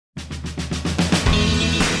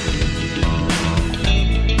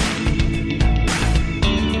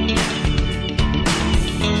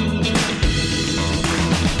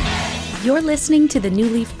You're listening to the New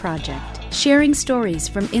Leaf Project, sharing stories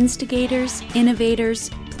from instigators, innovators,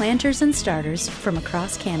 planters, and starters from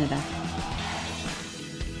across Canada.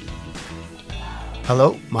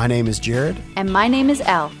 Hello, my name is Jared. And my name is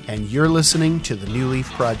Elle. And you're listening to the New Leaf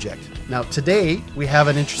Project. Now, today we have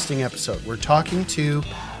an interesting episode. We're talking to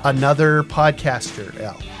another podcaster,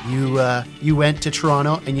 Elle. You went to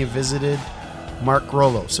Toronto and you visited Mark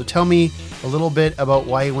Groleau. So tell me a little bit about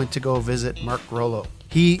why you went to go visit Mark Groleau.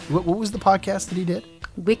 What was the podcast that he did?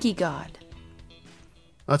 Wiki God.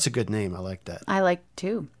 That's a good name. I like that. I like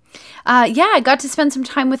too. I got to spend some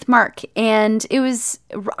time with Mark, and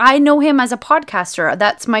I know him as a podcaster.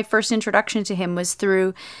 That's my first introduction to him, was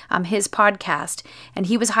through his podcast, and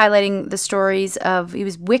he was highlighting the stories he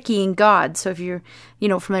was wikiing God. So if you're,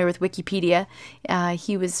 familiar with Wikipedia,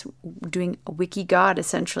 he was doing a Wiki God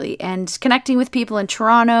essentially, and connecting with people in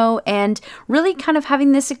Toronto, and really kind of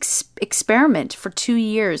having this experiment for 2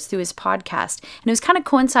 years through his podcast. And it was kind of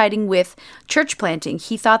coinciding with church planting.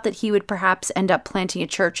 He thought that he would perhaps end up planting a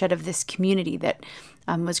church out of this community that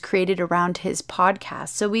was created around his podcast.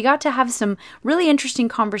 So we got to have some really interesting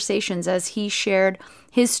conversations as he shared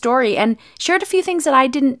his story and shared a few things that I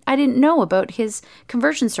didn't know about his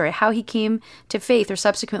conversion story, how he came to faith, or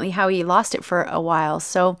subsequently how he lost it for a while.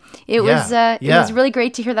 So it was really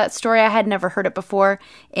great to hear that story. I had never heard it before,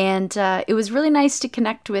 and it was really nice to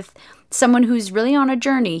connect with someone who's really on a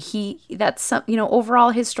journey. Overall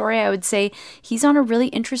his story, I would say he's on a really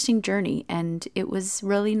interesting journey, and it was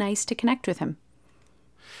really nice to connect with him.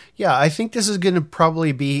 Yeah, I think this is going to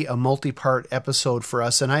probably be a multi-part episode for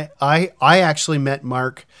us. And I actually met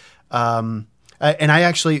Mark,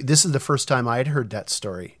 this is the first time I'd heard that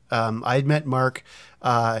story. I'd met Mark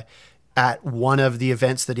at one of the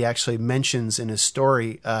events that he actually mentions in his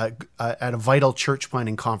story at a Vital Church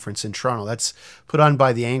Planting Conference in Toronto. That's put on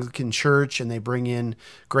by the Anglican Church, and they bring in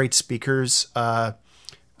great speakers. I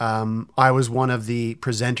was one of the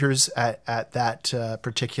presenters at that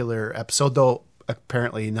particular episode, though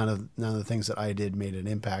apparently none of the things that I did made an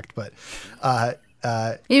impact. But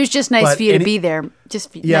it was just nice for you to be there. Nice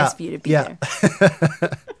for you to be there.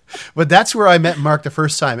 But that's where I met Mark the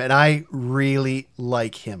first time, and I really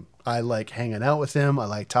like him. I like hanging out with him. I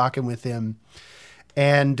like talking with him.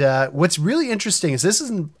 And what's really interesting is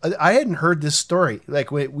I hadn't heard this story.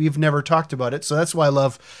 Like we've never talked about it. So that's why I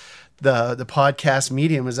love the podcast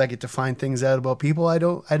medium, is I get to find things out about people I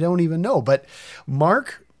don't even know. But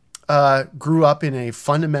Mark grew up in a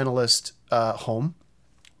fundamentalist home.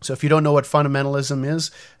 So if you don't know what fundamentalism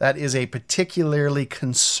is, that is a particularly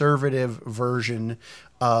conservative version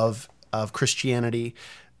of Christianity.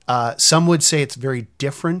 Some would say it's very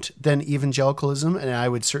different than evangelicalism, and I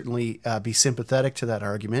would certainly be sympathetic to that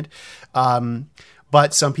argument.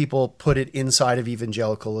 But some people put it inside of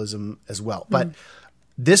evangelicalism as well. But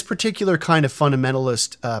this particular kind of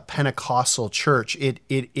fundamentalist Pentecostal church,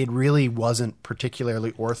 it really wasn't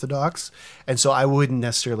particularly orthodox. And so I wouldn't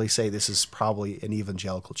necessarily say this is probably an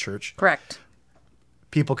evangelical church. Correct.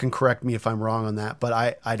 People can correct me if I'm wrong on that,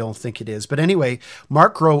 but I don't think it is. But anyway,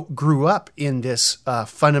 Mark grew up in this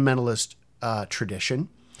fundamentalist tradition.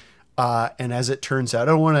 And as it turns out,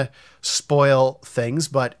 I don't want to spoil things,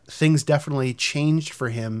 but things definitely changed for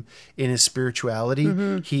him in his spirituality.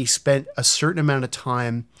 Mm-hmm. He spent a certain amount of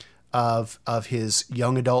time of his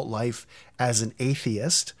young adult life as an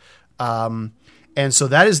atheist. And so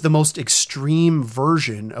that is the most extreme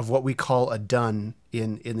version of what we call a dun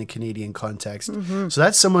in the Canadian context. Mm-hmm. So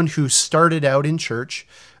that's someone who started out in church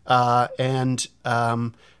and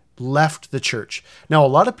left the church. Now, a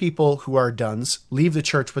lot of people who are duns leave the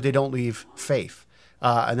church, but they don't leave faith.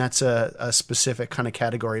 And that's a specific kind of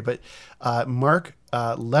category. But Mark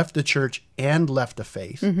left the church and left the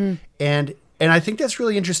faith. Mm-hmm. And I think that's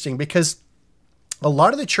really interesting, because a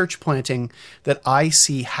lot of the church planting that I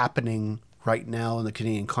see happening right now in the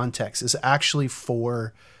Canadian context is actually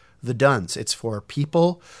for the duns. It's for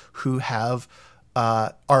people who have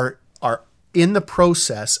are in the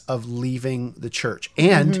process of leaving the church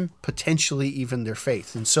and potentially even their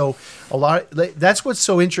faith. And so that's what's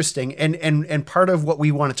so interesting. And part of what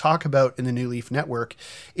we want to talk about in the New Leaf Network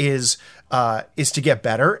is to get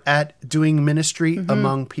better at doing ministry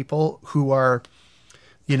among people who are,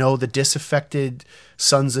 the disaffected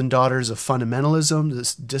sons and daughters of fundamentalism,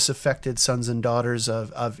 the disaffected sons and daughters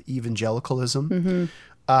of evangelicalism.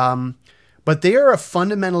 But they are a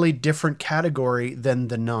fundamentally different category than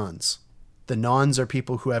the nones. The nones are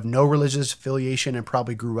people who have no religious affiliation and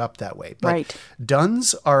probably grew up that way. But right.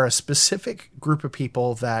 Duns are a specific group of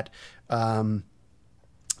people that have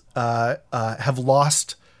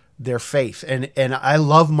lost their faith. And I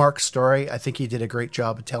love Mark's story. I think he did a great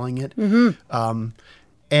job of telling it.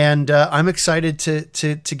 and I'm excited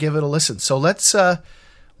to give it a listen. So let's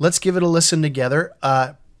give it a listen together.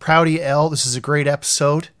 Proud of you, Elle. This is a great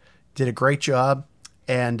episode. Did a great job.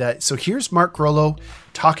 And so here's Mark Groleau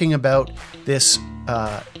talking about his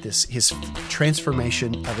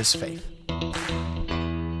transformation of his faith.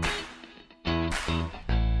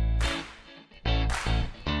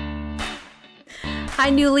 Hi,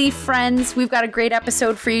 New Leaf friends. We've got a great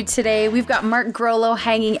episode for you today. We've got Mark Groleau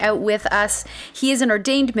hanging out with us. He is an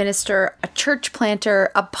ordained minister, a church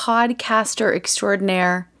planter, a podcaster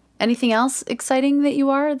extraordinaire. Anything else exciting that you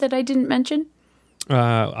are that I didn't mention?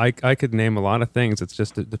 I could name a lot of things.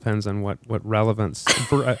 It depends on what relevance.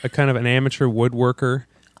 A kind of an amateur woodworker.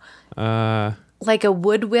 Like a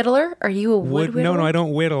wood whittler? Are you a wood whittler? No, I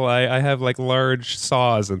don't whittle. I have like large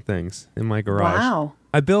saws and things in my garage. Wow.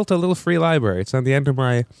 I built a little free library. It's on the end of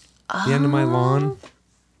my lawn.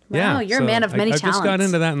 Wow, Yeah, you're a man of many talents. I just got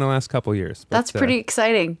into that in the last couple of years. That's pretty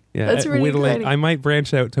exciting. Yeah, that's really whittling. exciting. I might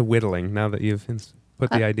branch out to whittling now that you've put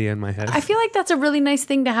the idea in my head. I feel like that's a really nice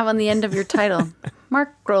thing to have on the end of your title.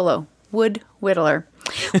 Mark Groleau, wood whittler.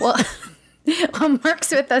 Well,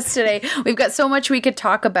 Mark's with us today. We've got so much we could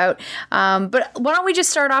talk about. But why don't we just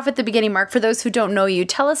start off at the beginning, Mark? For those who don't know you,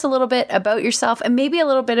 tell us a little bit about yourself and maybe a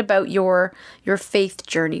little bit about your faith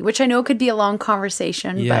journey, which I know could be a long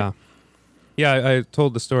conversation. Yeah. Yeah, I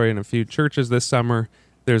told the story in a few churches this summer.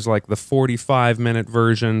 There's like the 45-minute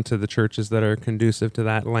version to the churches that are conducive to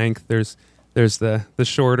that length. There's the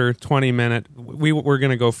shorter 20-minute. We're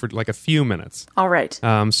going to go for like a few minutes. All right.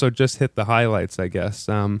 So just hit the highlights, I guess.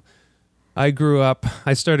 I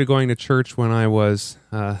started going to church when I was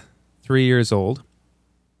 3 years old.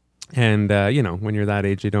 And, when you're that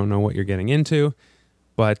age, you don't know what you're getting into.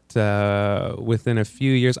 But within a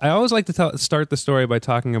few years, I always like to start the story by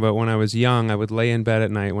talking about when I was young. I would lay in bed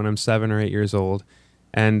at night when I'm 7 or 8 years old.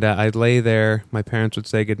 And I'd lay there. My parents would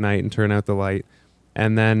say goodnight and turn out the light.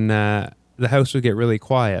 And then the house would get really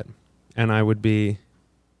quiet. And I would be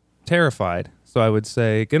terrified. So I would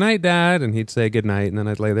say, "Good night, Dad," and he'd say goodnight, and then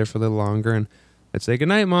I'd lay there for a little longer, and I'd say, "Good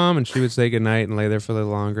night, Mom," and she would say goodnight and lay there for a little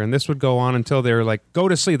longer. And this would go on until they were like, "Go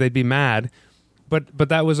to sleep." They'd be mad. But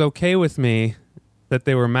that was okay with me that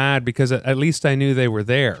they were mad because at least I knew they were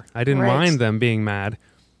there. I didn't mind them being mad.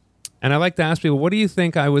 And I like to ask people, what do you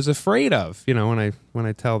think I was afraid of? When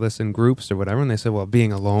I tell this in groups or whatever, and they say, well,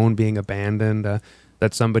 being alone, being abandoned,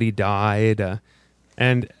 that somebody died,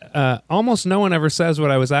 and almost no one ever says what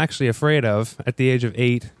I was actually afraid of at the age of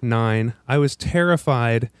 8, 9. I was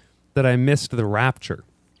terrified that I missed the rapture.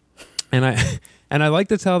 And I like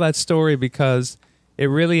to tell that story because it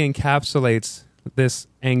really encapsulates this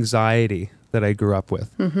anxiety that I grew up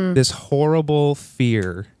with. Mm-hmm. This horrible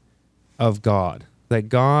fear of God. That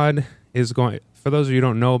God is going... For those of you who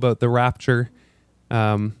don't know about the rapture,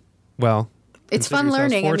 it's fun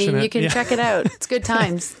learning. I mean, you can check it out. It's good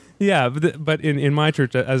times. Yeah, but in my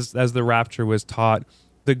church, as the rapture was taught,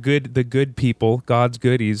 the good people, God's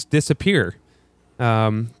goodies, disappear.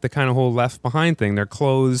 The kind of whole left behind thing. Their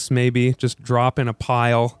clothes maybe just drop in a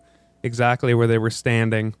pile exactly where they were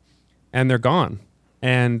standing, and they're gone.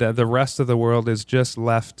 And the rest of the world is just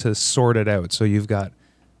left to sort it out. So you've got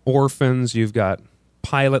orphans, you've got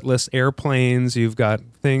pilotless airplanes, you've got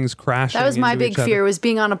things crashing. That was my big fear, was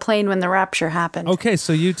being on a plane when the rapture happened. Okay,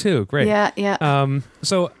 so you too. Great. Yeah.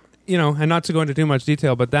 So, and not to go into too much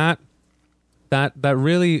detail, but that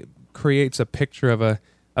really creates a picture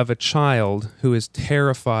of a child who is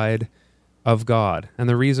terrified of God. And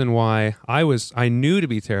the reason why I knew to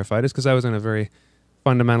be terrified is because I was in a very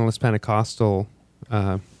fundamentalist Pentecostal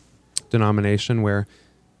denomination where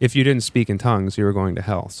if you didn't speak in tongues, you were going to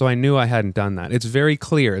hell. So I knew I hadn't done that. It's very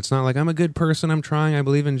clear. It's not like I'm a good person, I'm trying, I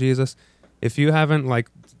believe in Jesus. If you haven't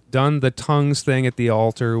done the tongues thing at the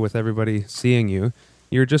altar with everybody seeing you,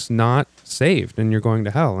 you're just not saved and you're going to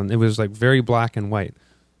hell. And it was very black and white.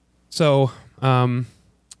 So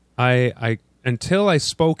I until I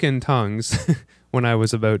spoke in tongues when I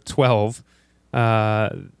was about 12, I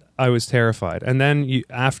was terrified. And then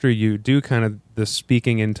after you do kind of the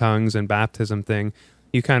speaking in tongues and baptism thing,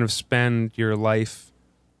 you kind of spend your life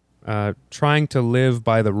trying to live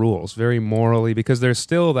by the rules, very morally, because there's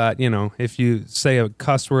still that, if you say a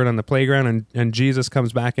cuss word on the playground and Jesus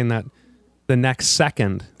comes back in the next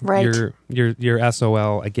second, right, you're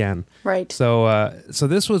SOL again. Right. So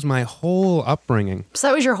this was my whole upbringing. So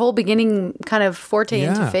that was your whole beginning kind of forte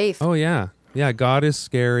into faith. Oh, yeah. Yeah, God is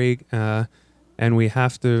scary, and we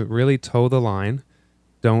have to really toe the line.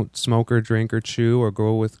 Don't smoke or drink or chew or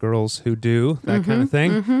go with girls who do, that kind of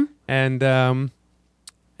thing. Mm-hmm. And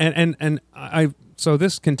I so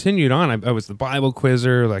this continued on. I was the Bible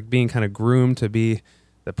quizzer, being kind of groomed to be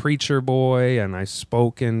the preacher boy, and I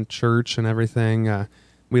spoke in church and everything.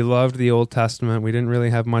 We loved the Old Testament. We didn't really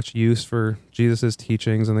have much use for Jesus'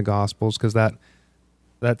 teachings in the Gospels because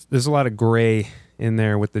there's a lot of gray in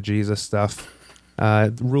there with the Jesus stuff.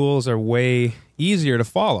 The rules are way easier to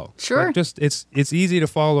follow. Sure. Like it's easy to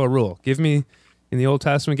follow a rule. Give me, in the Old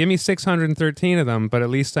Testament, give me 613 of them, but at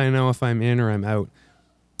least I know if I'm in or I'm out.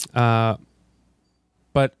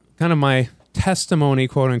 But kind of my testimony,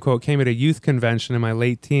 quote unquote, came at a youth convention in my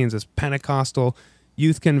late teens, this Pentecostal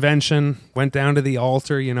youth convention. Went down to the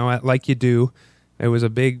altar, like you do. It was a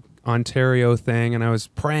big Ontario thing, and I was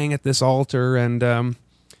praying at this altar, and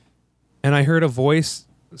I heard a voice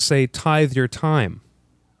say, "Tithe your time."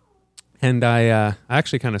 And I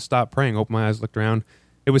actually kind of stopped praying, opened my eyes, looked around.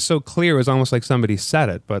 It was so clear, it was almost like somebody said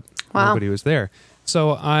it, but nobody was there.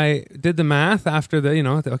 So I did the math after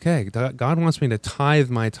okay, God wants me to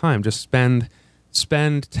tithe my time, just spend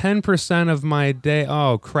 10% of my day.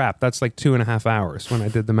 Oh, crap, that's like 2.5 hours when I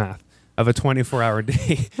did the math of a 24-hour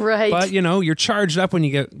day. Right. But, you're charged up when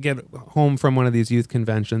you get home from one of these youth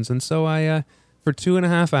conventions. And so I, for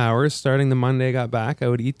 2.5 hours, starting the Monday I got back, I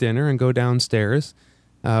would eat dinner and go downstairs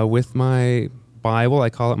with my Bible. I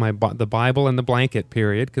call it the Bible and the blanket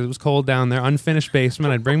period because it was cold down there, unfinished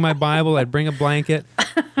basement. I'd bring my Bible, I'd bring a blanket,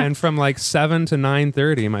 and from like 7 to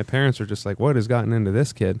 9:30, my parents were just like, "What has gotten into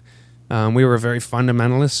this kid?" We were a very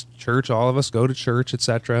fundamentalist church. All of us go to church,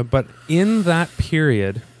 etc. But in that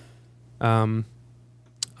period, I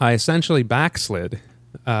essentially backslid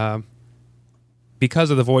because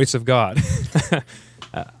of the voice of God.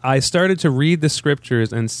 I started to read the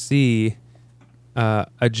scriptures and see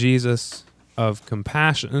a Jesus of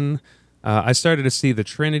compassion. I started to see the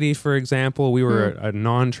Trinity, for example. We were a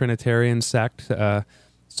non-Trinitarian sect.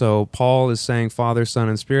 So Paul is saying Father, Son,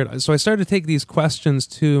 and Spirit. So I started to take these questions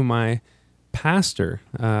to my pastor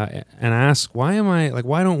and ask, why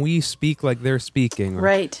don't we speak like they're speaking? Or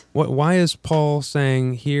Right. Why is Paul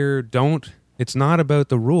saying here, it's not about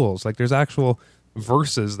the rules. Like there's actual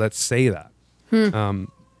verses that say that.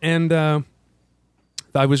 And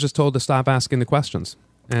I was just told to stop asking the questions.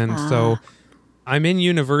 And so I'm in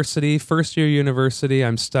university, first year university.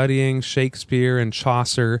 I'm studying Shakespeare and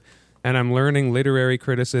Chaucer, and I'm learning literary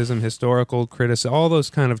criticism, historical criticism, all those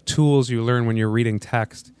kind of tools you learn when you're reading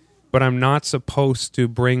text. But I'm not supposed to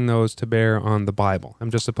bring those to bear on the Bible. I'm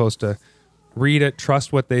just supposed to read it,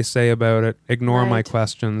 trust what they say about it, ignore my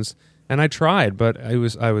questions. And I tried, but I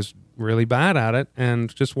was really bad at it.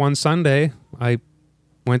 And just one Sunday, I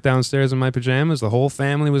went downstairs in my pajamas. The whole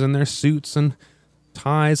family was in their suits and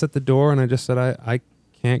ties at the door, and I just said, I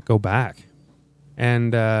can't go back.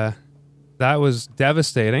 And that was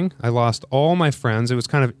devastating. I lost all my friends. It was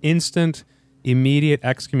kind of instant, immediate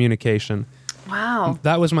excommunication. Wow.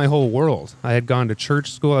 That was my whole world. I had gone to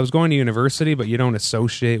church school. I was going to university, but you don't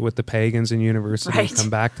associate with the pagans in university. Right. You come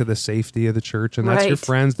back to the safety of the church, and that's your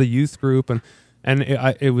friends, the youth group, and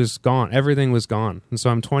it was gone. Everything was gone. And so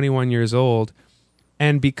I'm 21 years old,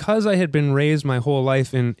 and because I had been raised my whole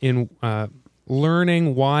life in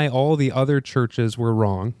learning why all the other churches were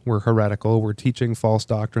wrong, were heretical, were teaching false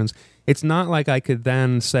doctrines, it's not like I could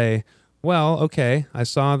then say, well, okay, I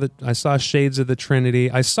saw shades of the Trinity.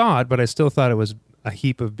 I saw it, but I still thought it was a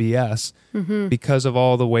heap of BS because of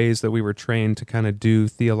all the ways that we were trained to kind of do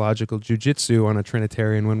theological jujitsu on a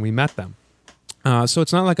Trinitarian when we met them. So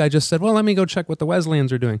it's not like I just said, well, let me go check what the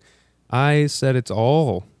Wesleyans are doing. I said it's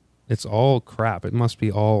all crap. It must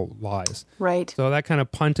be all lies. Right. So that kind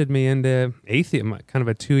of punted me into kind of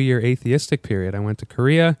a 2-year atheistic period. I went to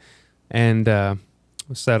Korea and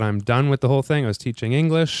said I'm done with the whole thing. I was teaching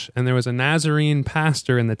English, and there was a Nazarene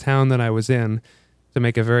pastor in the town that I was in, to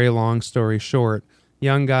make a very long story short,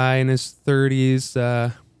 young guy in his 30s,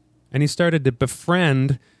 and he started to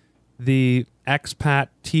befriend the expat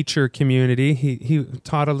teacher community. He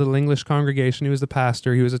taught a little English congregation. He was the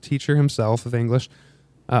pastor. He was a teacher himself of English.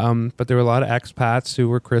 But there were a lot of expats who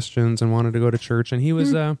were Christians and wanted to go to church. And he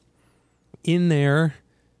was in there,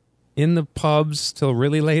 in the pubs till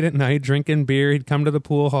really late at night, drinking beer. He'd come to the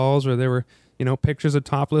pool halls where there were, pictures of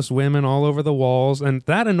topless women all over the walls. And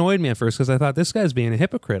that annoyed me at first because I thought, this guy's being a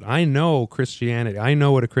hypocrite. I know Christianity. I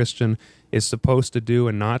know what a Christian is supposed to do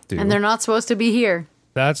and not do. And they're not supposed to be here.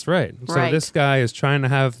 That's right. So Right. this guy is trying to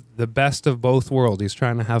have the best of both worlds. He's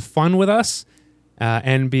trying to have fun with us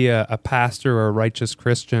and be a pastor or a righteous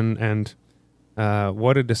Christian. And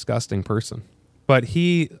what a disgusting person. But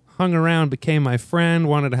he hung around, became my friend,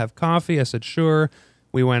 wanted to have coffee. I said, sure.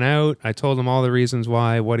 We went out. I told him all the reasons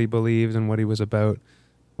why, what he believed and what he was about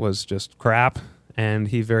was just crap. And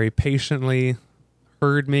he very patiently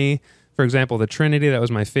heard me. For example, the Trinity, that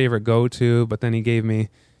was my favorite go-to. But then he gave me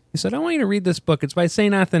He said, I want you to read this book. It's by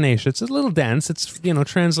St. Athanasius. It's a little dense. It's,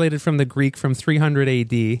 translated from the Greek from 300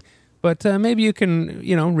 AD. But maybe you can,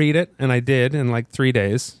 read it. And I did in like 3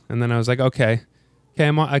 days. And then I was like, okay,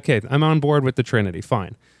 I'm on board with the Trinity.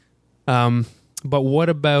 Fine. But what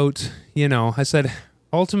about, I said,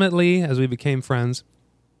 ultimately, as we became friends,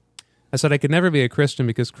 I said I could never be a Christian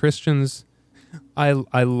because Christians, I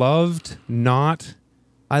love not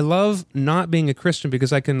being a Christian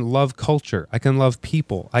because I can love culture. I can love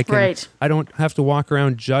people. Right. I don't have to walk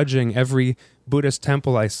around judging every Buddhist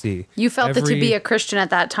temple I see. You felt that to be a Christian at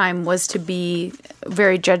that time was to be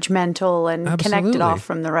very judgmental and connected off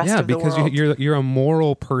from the rest of the world. Yeah, because you're a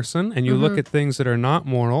moral person and you look at things that are not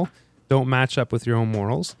moral, don't match up with your own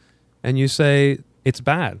morals, and you say it's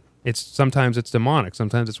bad. Sometimes it's demonic.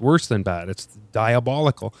 Sometimes it's worse than bad. It's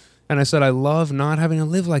diabolical. And I said, I love not having to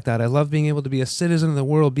live like that. I love being able to be a citizen of the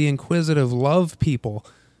world, be inquisitive, love people.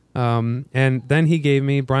 And then he gave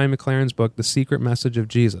me Brian McLaren's book, The Secret Message of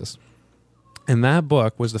Jesus. And that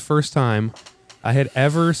book was the first time I had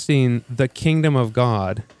ever seen the kingdom of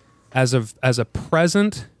God as a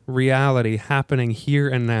present reality happening here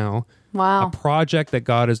and now. Wow. A project that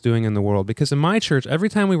God is doing in the world. Because in my church, every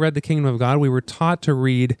time we read the kingdom of God, we were taught to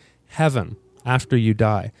read heaven after you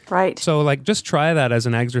die. Right. So just try that as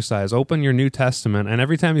an exercise. Open your New Testament, and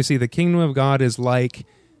every time you see the kingdom of God is like,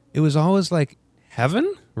 it was always like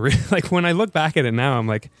heaven? Like when I look back at it now, I'm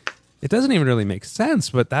like, it doesn't even really make sense,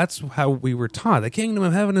 but that's how we were taught. The kingdom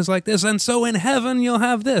of heaven is like this, and so in heaven you'll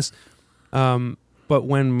have this. But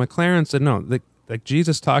when McLaren said, no, like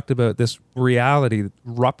Jesus talked about this reality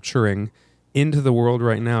rupturing into the world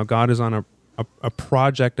right now, God is on a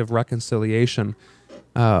project of reconciliation.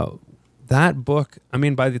 That book,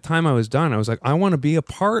 by the time I was done, I was like, I want to be a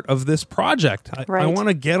part of this project. I want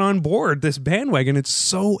to get on board this bandwagon. It's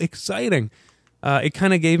so exciting. It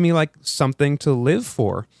kind of gave me like something to live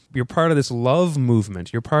for. You're part of this love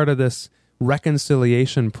movement. You're part of this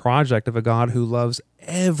reconciliation project of a God who loves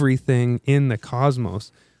everything in the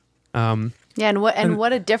cosmos. And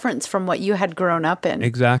what a difference from what you had grown up in.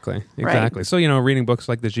 Exactly. Right. So, reading books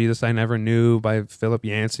like The Jesus I Never Knew by Philip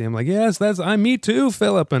Yancey, I'm like, yes, me too,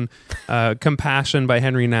 Philip. And Compassion by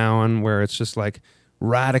Henry Nouwen, where it's just like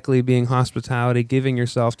radically being hospitality, giving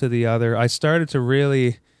yourself to the other. I started to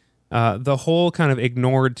really, the whole kind of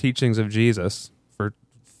ignored teachings of Jesus for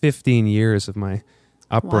 15 years of my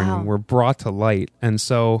upbringing were brought to light. And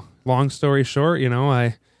so, long story short,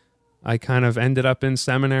 I kind of ended up in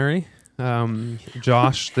seminary.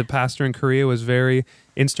 Josh, the pastor in Korea, was very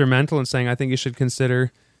instrumental in saying, I think you should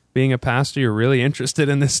consider being a pastor. You're really interested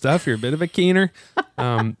in this stuff. You're a bit of a keener.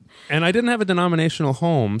 And I didn't have a denominational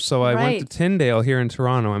home, so I went to Tyndale here in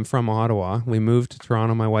Toronto. I'm from Ottawa. We moved to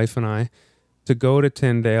Toronto, my wife and I, to go to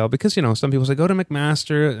Tyndale because, some people say, go to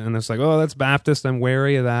McMaster, and it's like, oh, that's Baptist. I'm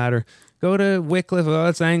wary of that. Or go to Wycliffe. Oh,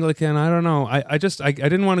 that's Anglican. I don't know. I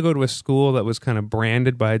didn't want to go to a school that was kind of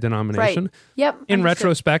branded by a denomination. Right. Yep. In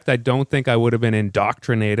retrospect, I don't think I would have been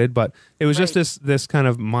indoctrinated, but it was just this kind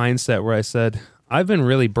of mindset where I said, I've been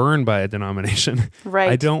really burned by a denomination.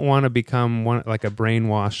 Right. I don't want to become like a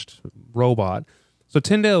brainwashed robot. So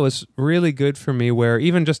Tyndale was really good for me, where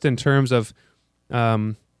even just in terms of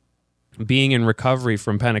being in recovery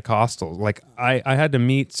from Pentecostals, like I had to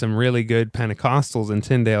meet some really good Pentecostals in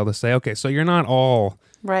Tyndale to say, okay, so you're not all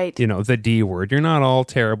the D word. You're not all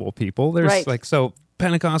terrible people. There's so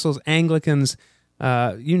Pentecostals, Anglicans,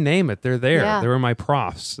 you name it, they're there. Yeah. They were my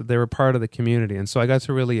profs. They were part of the community. And so I got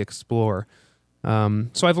to really explore. So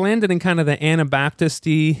I've landed in kind of the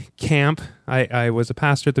Anabaptist-y camp. I was a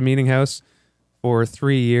pastor at the Meeting House for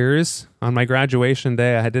 3 years. On my graduation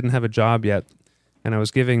day, I didn't have a job yet, and I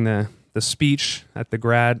was giving the speech at the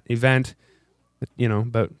grad event,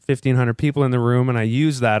 about 1,500 people in the room, and I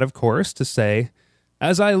used that, of course, to say,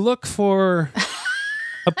 as I look for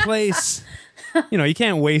a place, you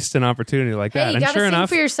can't waste an opportunity like that. Hey, you and gotta sure sing enough,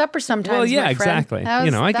 for your supper sometimes. well, yeah, my friend. exactly.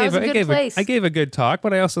 I gave a good talk,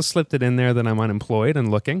 but I also slipped it in there that I'm unemployed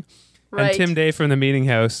and looking. Right. And Tim Day from the Meeting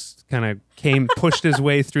House kind of pushed his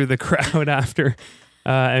way through the crowd after,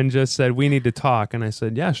 and just said, "We need to talk." And I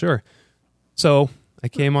said, "Yeah, sure." So I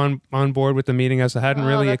came on board with the Meeting House. I hadn't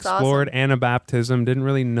really explored Anabaptism, didn't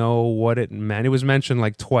really know what it meant. It was mentioned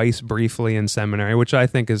like twice briefly in seminary, which I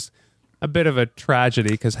think is a bit of a tragedy,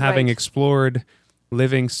 because having explored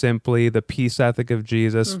living simply, the peace ethic of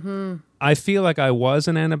Jesus, I feel like I was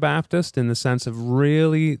an Anabaptist in the sense of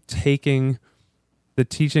really taking the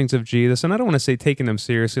teachings of Jesus, and I don't want to say taking them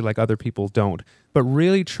seriously like other people don't, but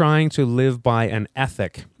really trying to live by an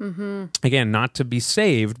ethic. Again, not to be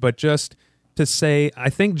saved, but just to say, I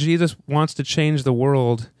think Jesus wants to change the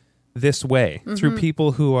world this way, through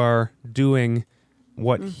people who are doing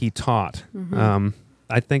what he taught.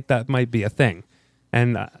 I think that might be a thing.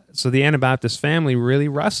 And so the Anabaptist family really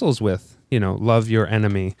wrestles with, love your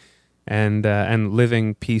enemy and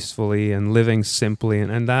living peacefully and living simply.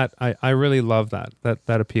 And that, I really love that.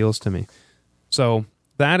 That appeals to me. So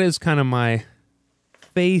that is kind of my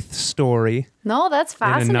faith story. No, that's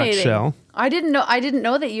fascinating. In a nutshell. I didn't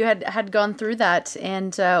know that you had gone through that,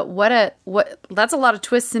 and that's a lot of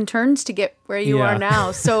twists and turns to get where you are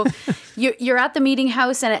now. So you're at the meeting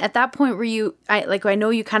house, and at that point, I know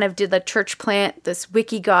you kind of did the church plant, this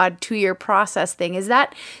Wiki God 2-year process thing. Is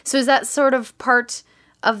that sort of part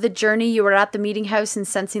of the journey? You were at the meeting house and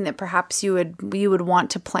sensing that perhaps you would want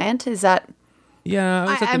to plant. Is that? Yeah, I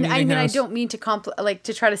was at the meeting house. I don't mean to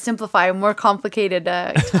to try to simplify a more complicated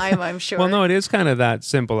time, I'm sure. Well, no, it is kind of that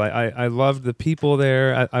simple. I loved the people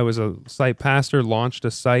there. I was a site pastor, launched a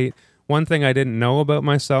site. One thing I didn't know about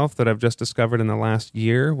myself that I've just discovered in the last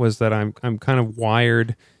year was that I'm kind of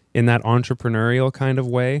wired in that entrepreneurial kind of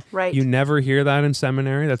way. Right. You never hear that in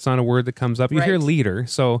seminary. That's not a word that comes up. You hear leader.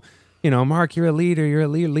 So, Mark, you're a leader. You're a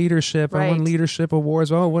leadership. Right. I won leadership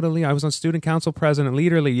awards. Oh, what a leader. I was on student council president,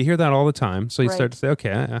 leader. You hear that all the time. So you start to say,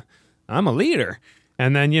 okay, I'm a leader.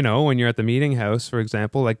 And then, when you're at the meeting house, for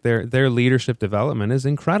example, like their leadership development is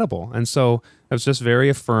incredible. And so I was just very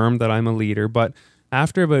affirmed that I'm a leader. But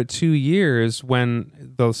after about 2 years, when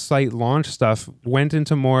the site launch stuff went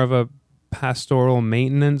into more of a pastoral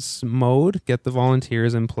maintenance mode, get the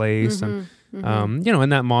volunteers in place and in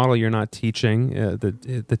that model, you're not teaching.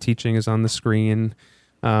 The teaching is on the screen.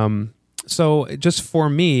 So just for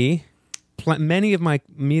me, many of my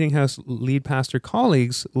meeting house lead pastor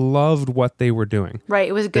colleagues loved what they were doing. Right.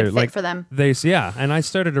 It was a good fit for them. And I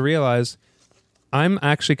started to realize I'm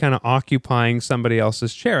actually kind of occupying somebody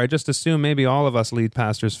else's chair. I just assumed maybe all of us lead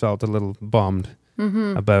pastors felt a little bummed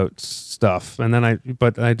about stuff. And then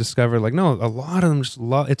I discovered no, a lot of them just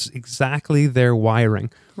love, it's exactly their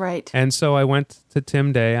wiring. Right. And so I went to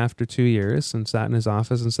Tim Day after 2 years and sat in his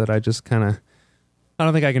office and said, I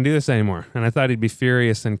don't think I can do this anymore. And I thought he'd be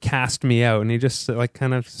furious and cast me out. And he just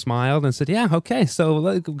kind of smiled and said, yeah, okay.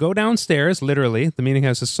 So go downstairs. Literally, the meeting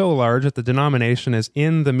house is so large that the denomination is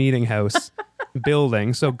in the meeting house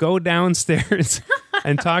building. So go downstairs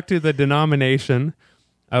and talk to the denomination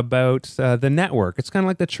about the network. It's kind of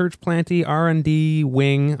like the church planty R&D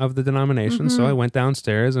wing of the denomination. So I went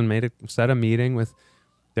downstairs and set a meeting with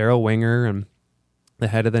Daryl Winger and the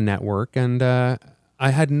head of the network. And I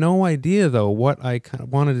had no idea, though, what I kind of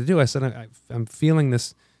wanted to do. I said, I'm feeling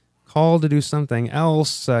this call to do something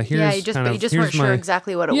else. You just weren't sure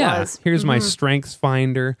exactly what it was. Here's my strengths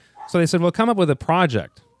finder. So they said, well, come up with a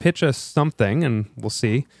project. Pitch us something, and we'll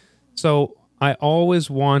see. So I always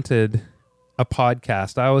wanted a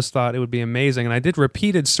podcast. I always thought it would be amazing. And I did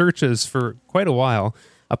repeated searches for quite a while.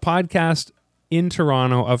 A podcast in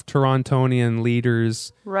Toronto of Torontonian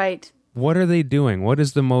leaders. Right. What are they doing? What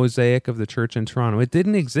is the mosaic of the church in Toronto? It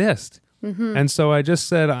didn't exist. And so I just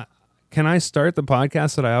said, can I start the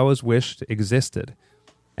podcast that I always wished existed?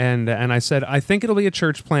 And I said, I think it'll be a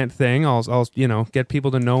church plant thing. I'll get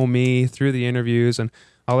people to know me through the interviews, and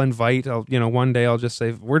I'll invite, one day I'll just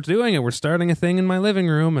say, we're doing it. We're starting a thing in my living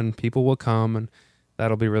room, and people will come, and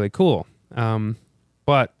that'll be really cool.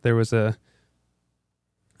 But there was a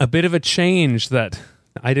bit of a change that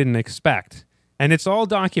I didn't expect. And it's all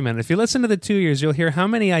documented. If you listen to the 2 years, you'll hear how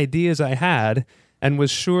many ideas I had and was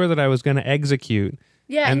sure that I was going to execute.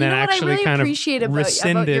 Yeah, and then what I really appreciate about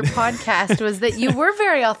your podcast was that you were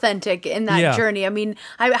very authentic in that journey. I mean,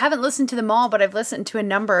 I haven't listened to them all, but I've listened to a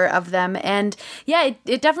number of them. And yeah,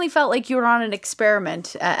 it definitely felt like you were on an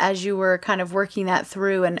experiment as you were kind of working that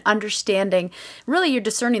through and understanding. Really, you're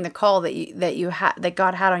discerning the call that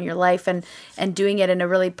God had on your life and doing it in a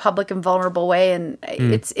really public and vulnerable way. And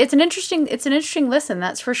it's an interesting listen,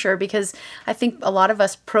 that's for sure, because I think a lot of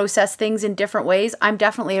us process things in different ways. I'm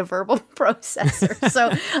definitely a verbal processor. So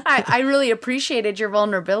I really appreciated your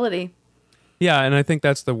vulnerability. Yeah, and I think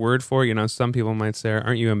that's the word for it. Some people might say,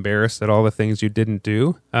 aren't you embarrassed at all the things you didn't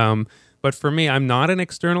do? But for me, I'm not an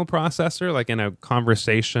external processor. Like in a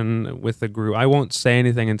conversation with a group, I won't say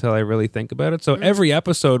anything until I really think about it. So every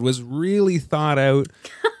episode was really thought out,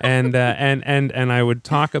 and I would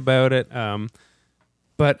talk about it.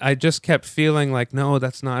 But I just kept feeling like, no,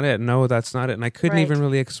 that's not it. No, that's not it. And I couldn't even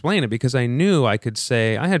really explain it because I knew I could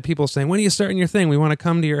say, I had people saying, when are you starting your thing? We want to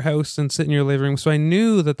come to your house and sit in your living room. So I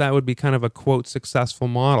knew that would be kind of a, quote, successful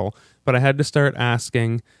model. But I had to start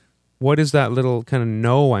asking, what is that little kind of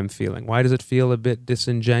no I'm feeling? Why does it feel a bit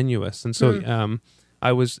disingenuous? And so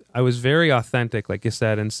I was very authentic, like you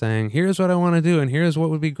said, and saying, here's what I want to do and here's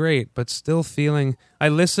what would be great. But still feeling, I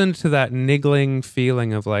listened to that niggling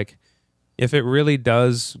feeling of like, if it really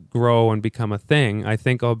does grow and become a thing, I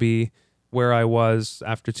think I'll be where I was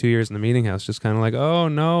after 2 years in the meeting house, just kind of like, oh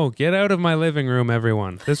no, get out of my living room,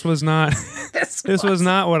 everyone. This was not this was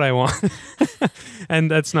not what I want. And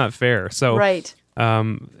that's not fair. So Right.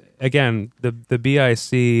 again, the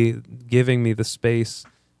BIC giving me the space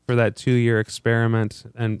for that 2-year experiment,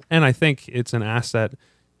 and I think it's an asset,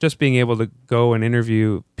 just being able to go and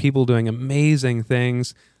interview people doing amazing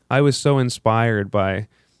things. I was so inspired by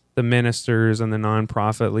the ministers and the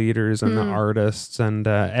nonprofit leaders and the artists and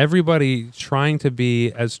everybody trying to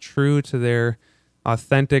be as true to their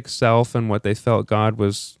authentic self and what they felt God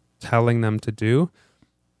was telling them to do.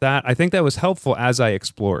 That I think that was helpful as I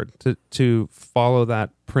explored to follow that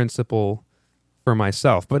principle for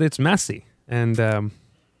myself. But it's messy, and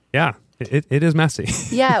it is messy.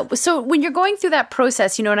 Yeah. So when you're going through that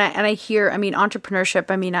process, and I hear,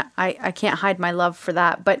 entrepreneurship, I can't hide my love for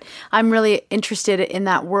that, but I'm really interested in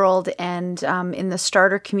that world and in the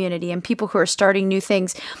starter community and people who are starting new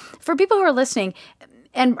things. For people who are listening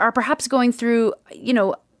and are perhaps going through,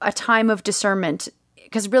 a time of discernment,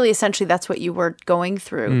 because really essentially that's what you were going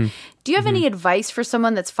through. Do you have any advice for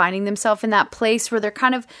someone that's finding themselves in that place where they're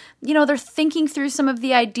kind of, they're thinking through some of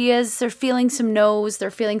the ideas, they're feeling some no's,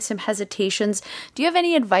 they're feeling some hesitations. Do you have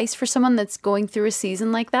any advice for someone that's going through a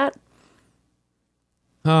season like that?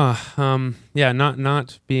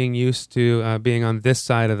 Not being used to being on this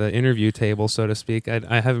side of the interview table, so to speak.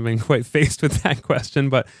 I haven't been quite faced with that question,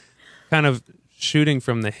 but kind of shooting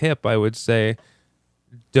from the hip, I would say,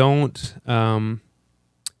 don't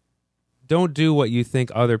do what you think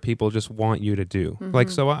other people just want you to do.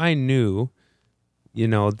 So I knew,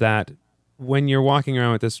 that when you're walking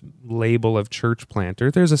around with this label of church planter,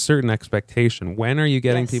 there's a certain expectation. When are you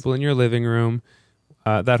getting people in your living room?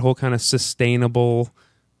 That whole kind of sustainable,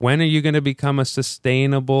 when are you going to become a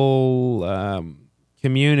sustainable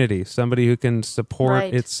community? Somebody who can support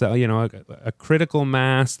itself, a critical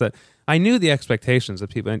mass that... I knew the expectations of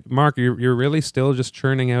people. And Mark, you're really still just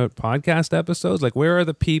churning out podcast episodes? Like, where are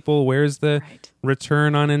the people? Where's the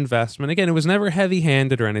return on investment? Again, it was never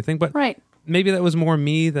heavy-handed or anything, but maybe that was more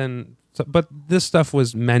me than... But this stuff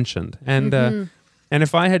was mentioned. And and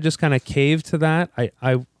if I had just kind of caved to that,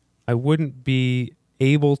 I wouldn't be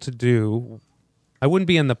able to do... I wouldn't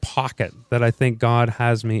be in the pocket that I think God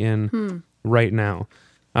has me in right now.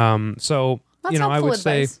 So, That's I would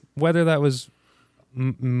advice. say whether that was...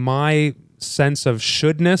 my sense of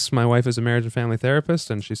shouldness. My wife is a marriage and family therapist,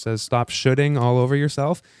 and she says, stop shoulding all over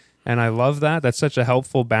yourself. And I love that. That's such a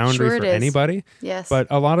helpful boundary for anybody. Yes. But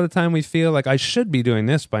a lot of the time we feel like I should be doing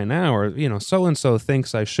this by now, or, so-and-so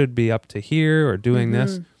thinks I should be up to here or doing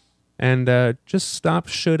this. And just stop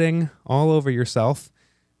shoulding all over yourself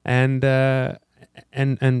and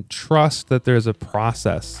trust that there's a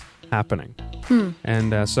process happening.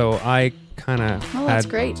 And so I kind of had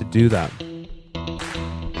to do that.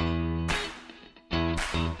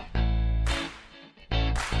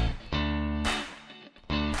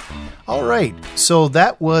 All right, so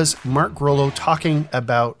that was Mark Groleau talking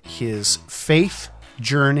about his faith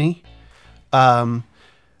journey.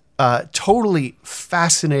 Totally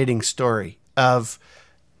fascinating story and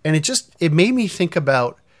it made me think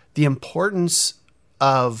about the importance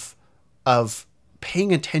of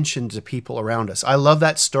paying attention to people around us. I love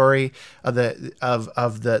that story of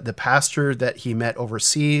the pastor that he met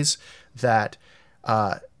overseas that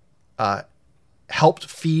helped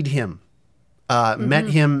feed him, met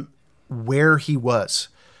him where he was,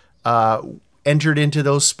 entered into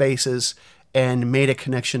those spaces and made a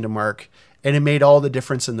connection to Mark, and it made all the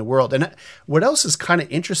difference in the world. And what else is kind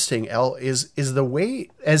of interesting, El, is the way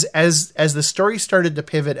as the story started to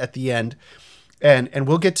pivot at the end, and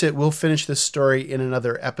we'll finish this story in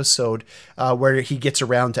another episode where he gets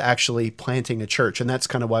around to actually planting a church, and that's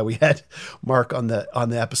kind of why we had Mark on the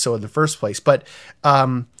episode in the first place. But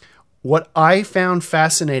what I found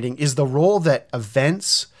fascinating is the role that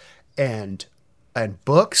events and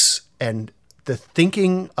books and the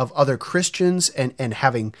thinking of other Christians and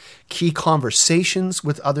having key conversations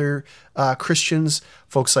with other Christians,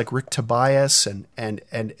 folks like Rick Tobias, and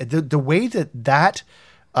the way that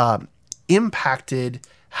impacted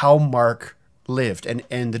how Mark lived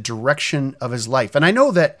and the direction of his life. And I know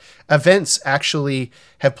that events actually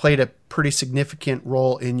have played a pretty significant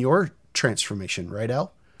role in your transformation, right,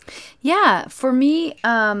 El? Yeah, for me,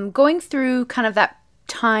 going through kind of that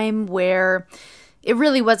time where it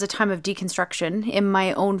really was a time of deconstruction in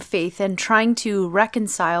my own faith and trying to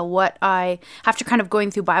reconcile what after kind of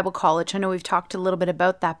going through Bible college, I know we've talked a little bit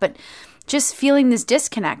about that, but just feeling this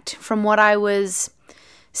disconnect from what I was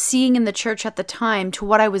seeing in the church at the time to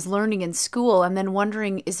what I was learning in school, and then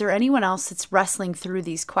wondering, is there anyone else that's wrestling through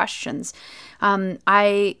these questions?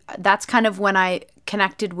 That's kind of when I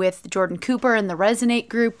connected with Jordan Cooper in the Resonate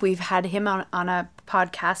group. We've had him on a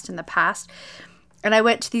podcast in the past. And I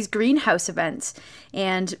went to these greenhouse events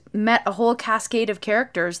and met a whole cascade of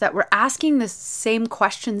characters that were asking the same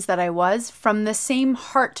questions that I was, from the same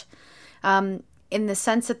heart, in the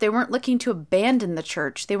sense that they weren't looking to abandon the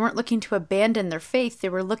church. They weren't looking to abandon their faith. They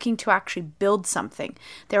were looking to actually build something.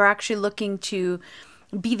 They were actually looking to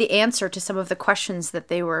be the answer to some of the questions that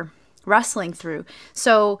they were wrestling through.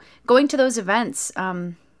 So going to those events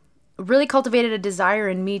really cultivated a desire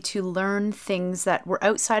in me to learn things that were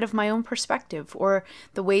outside of my own perspective, or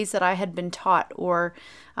the ways that I had been taught, or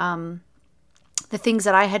the things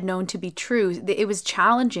that I had known to be true. It was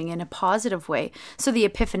challenging in a positive way. So the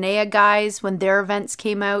Epiphaneia guys, when their events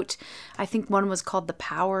came out, I think one was called The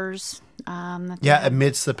Powers.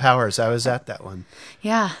 Amidst the Powers. I was at that one.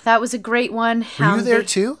 Yeah, that was a great one. Were you there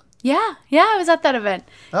too? Yeah, I was at that event.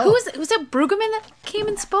 Oh. Who was it? Brueggemann that came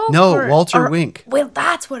and spoke? No, Walter Wink. Well,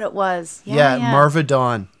 that's what it was. Yeah, Marva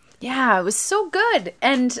Dawn. Yeah, it was so good.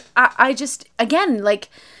 And I just, again, like,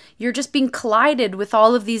 you're just being collided with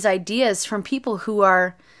all of these ideas from people who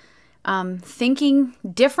are thinking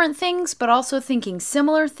different things, but also thinking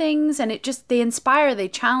similar things. And they inspire, they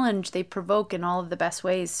challenge, they provoke in all of the best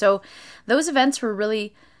ways. So those events were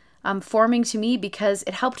really forming to me, because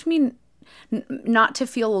it helped me not to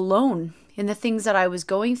feel alone in the things that I was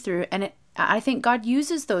going through. And I think God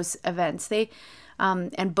uses those events,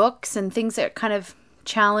 and books and things that kind of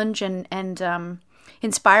challenge and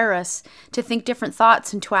inspire us to think different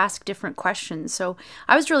thoughts and to ask different questions. So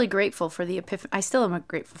I was really grateful for the I still am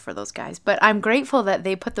grateful for those guys, but I'm grateful that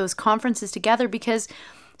they put those conferences together, because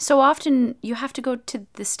so often you have to go to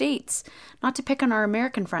the States, not to pick on our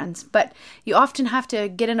American friends, but you often have to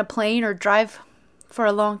get in a plane or drive for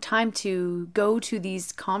a long time to go to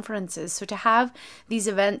these conferences. So to have these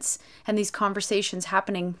events and these conversations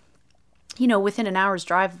happening, within an hour's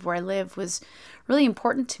drive of where I live, was really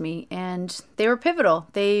important to me, and they were pivotal.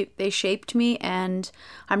 They shaped me, and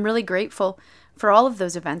I'm really grateful for all of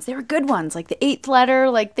those events. They were good ones, like the Eighth Letter,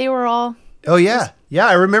 like they were all. Oh yeah,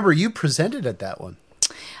 I remember you presented at that one.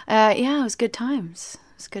 It was good times.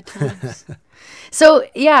 So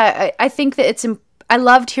yeah, I think that I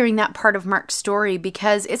loved hearing that part of Mark's story,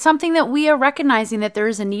 because it's something that we are recognizing that there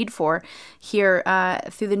is a need for here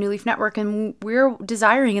through the New Leaf Network. And we're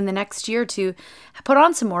desiring in the next year to put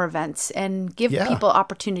on some more events and give people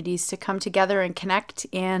opportunities to come together and connect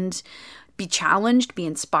and be challenged, be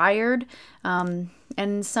inspired, and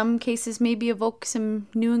in some cases maybe evoke some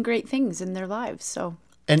new and great things in their lives. So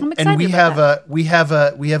I'm excited about that. we have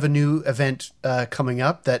a new event coming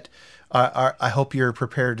up that I hope you're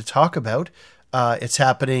prepared to talk about. It's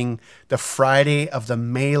happening the Friday of the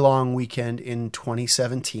May long weekend in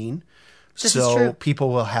 2017. This is true. People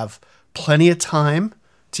will have plenty of time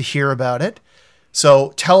to hear about it.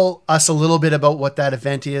 So tell us a little bit about what that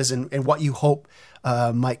event is and what you hope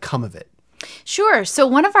might come of it. Sure. So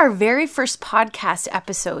one of our very first podcast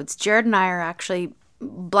episodes, Jared and I are actually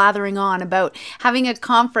blathering on about having a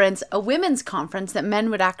conference, a women's conference that men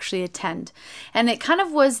would actually attend. And it kind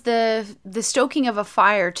of was the stoking of a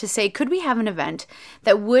fire to say, could we have an event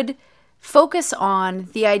that would focus on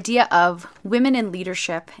the idea of women in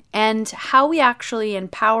leadership and how we actually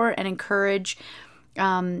empower and encourage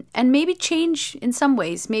and maybe change in some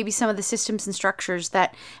ways, maybe some of the systems and structures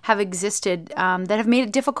that have existed that have made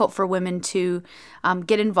it difficult for women to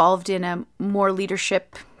get involved in a more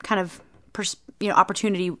leadership kind of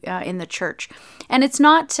opportunity in the church. And it's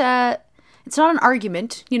not an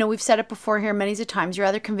argument. We've said it before here many times. You're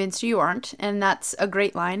either convinced or you aren't. And that's a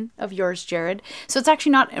great line of yours, Jared. So it's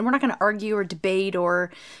actually not, and we're not going to argue or debate or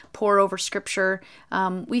pour over scripture.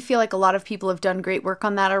 We feel like a lot of people have done great work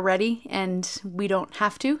on that already, and we don't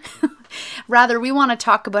have to. Rather, we want to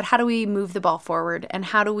talk about how do we move the ball forward, and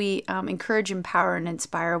how do we encourage, empower, and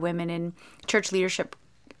inspire women in church leadership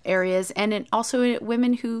areas, and also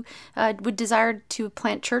women who would desire to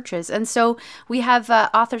plant churches. And so we have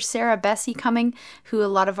author Sarah Bessey coming, who a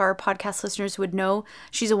lot of our podcast listeners would know.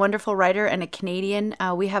 She's a wonderful writer and a Canadian.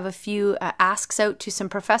 We have a few asks out to some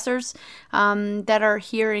professors that are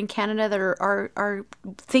here in Canada that are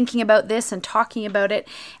thinking about this and talking about it.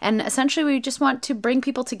 And essentially we just want to bring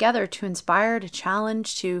people together to inspire, to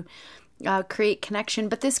challenge, to create connection.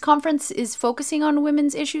 But this conference is focusing on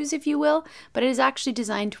women's issues, if you will, but it is actually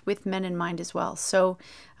designed with men in mind as well. So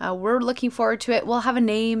we're looking forward to it. We'll have a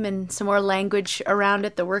name and some more language around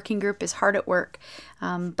it. The working group is hard at work.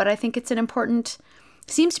 But I think it's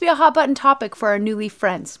seems to be a hot button topic for our New Leaf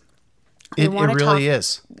friends. They It wanna really talk.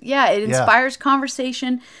 is. Yeah, it Yeah. inspires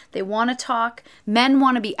conversation. They want to talk. Men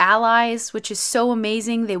want to be allies, which is so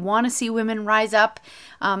amazing. They want to see women rise up.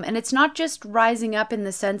 And it's not just rising up in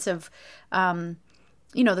the sense of,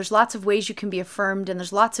 there's lots of ways you can be affirmed, and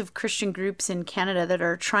there's lots of Christian groups in Canada that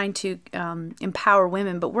are trying to empower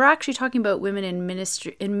women. But we're actually talking about women in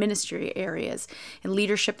ministry areas, in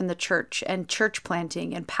leadership in the church, and church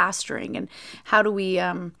planting and pastoring, and how do we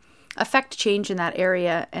affect change in that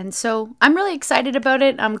area. And so I'm really excited about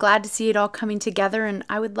it. I'm glad to see it all coming together, and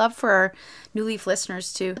I would love for our New Leaf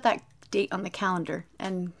listeners to put that date on the calendar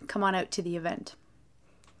and come on out to the event.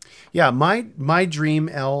 Yeah, my dream,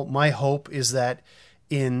 Elle, my hope is that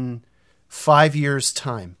in 5 years'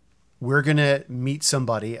 time, we're going to meet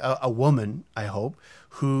somebody, a woman, I hope,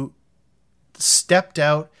 who stepped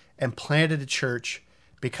out and planted a church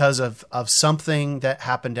because of something that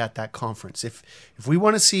happened at that conference. If we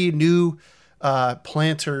want to see new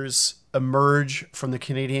planters emerge from the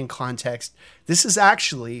Canadian context, this is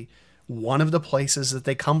actually one of the places that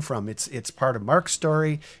they come from. It's part of Mark's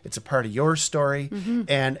story. It's a part of your story.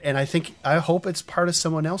 And I hope it's part of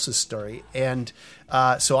someone else's story. And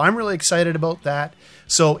so I'm really excited about that.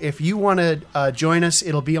 So if you want to join us,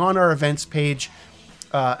 it'll be on our events page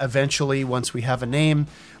eventually once we have a name.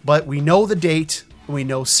 But we know the date. We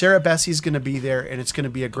know Sarah Bessie's going to be there, and it's going to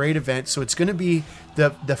be a great event. So it's going to be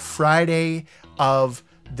the Friday of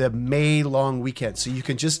the May long weekend. So you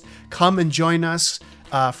can just come and join us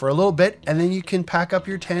for a little bit, and then you can pack up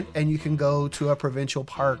your tent and you can go to a provincial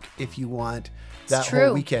park if you want that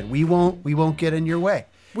whole weekend. We won't get in your way.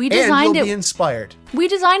 We designed and you'll it. Be inspired. We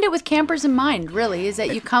designed it with campers in mind, really, is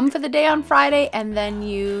that you come for the day on Friday and then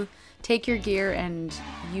you take your gear and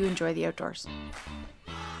you enjoy the outdoors.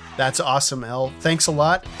 That's awesome, Elle. Thanks a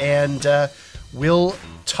lot. And we'll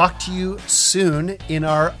talk to you soon in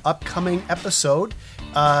our upcoming episode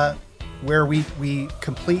where we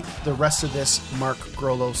complete the rest of this Mark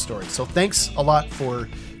Groleau story. So thanks a lot for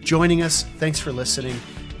joining us. Thanks for listening.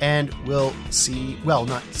 And we'll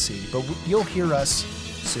not see, but you'll hear us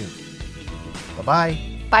soon. Bye-bye.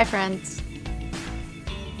 Bye, friends.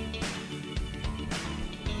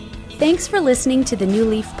 Thanks for listening to the New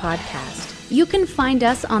Leaf Podcast. You can find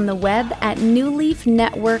us on the web at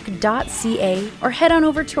newleafnetwork.ca or head on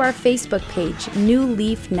over to our Facebook page, New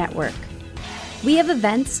Leaf Network. We have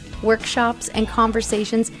events, workshops, and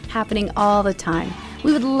conversations happening all the time.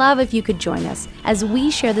 We would love if you could join us as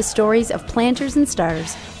we share the stories of planters and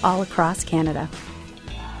starters all across Canada.